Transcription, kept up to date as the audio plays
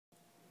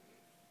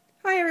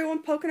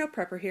everyone, Pocono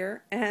Prepper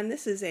here, and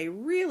this is a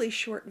really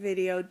short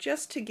video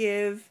just to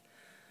give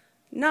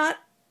not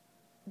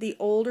the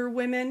older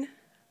women,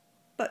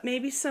 but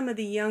maybe some of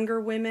the younger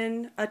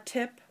women a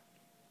tip.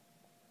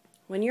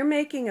 When you're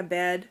making a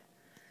bed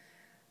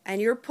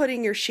and you're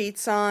putting your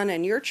sheets on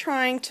and you're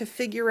trying to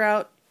figure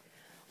out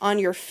on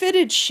your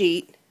fitted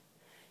sheet,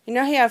 you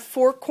know how you have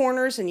four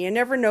corners and you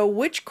never know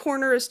which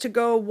corner is to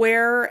go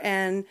where,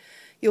 and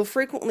you'll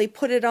frequently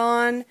put it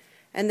on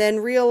and then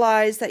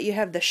realize that you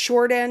have the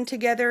short end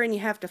together and you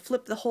have to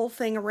flip the whole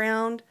thing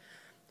around.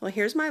 Well,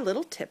 here's my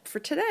little tip for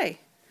today.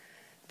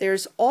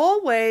 There's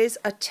always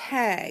a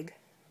tag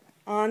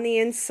on the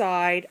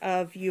inside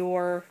of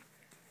your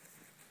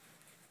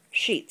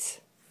sheets.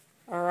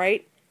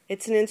 Alright?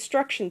 It's an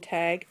instruction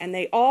tag, and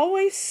they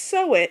always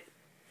sew it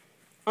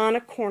on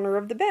a corner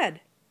of the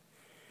bed.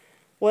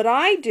 What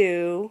I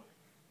do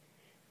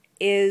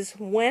is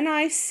when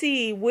I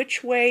see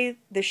which way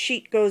the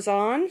sheet goes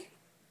on,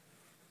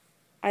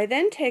 I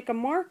then take a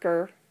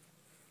marker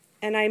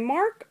and I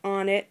mark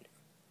on it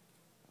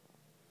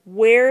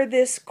where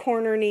this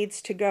corner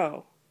needs to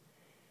go.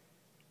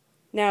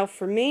 Now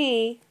for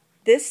me,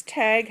 this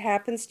tag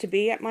happens to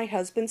be at my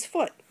husband's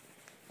foot.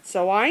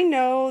 So I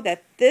know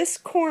that this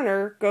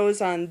corner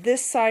goes on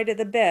this side of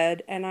the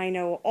bed, and I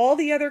know all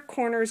the other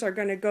corners are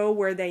going to go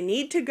where they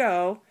need to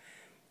go,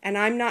 and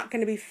I'm not going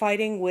to be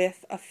fighting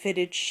with a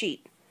fitted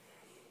sheet.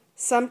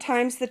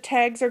 Sometimes the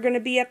tags are going to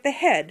be at the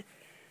head.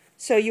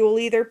 So you will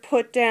either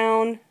put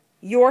down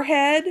your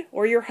head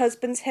or your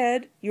husband's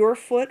head, your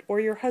foot or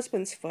your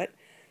husband's foot,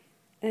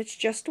 and it's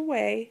just a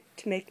way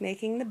to make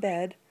making the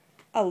bed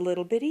a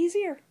little bit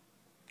easier.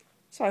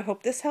 So I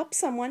hope this helps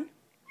someone.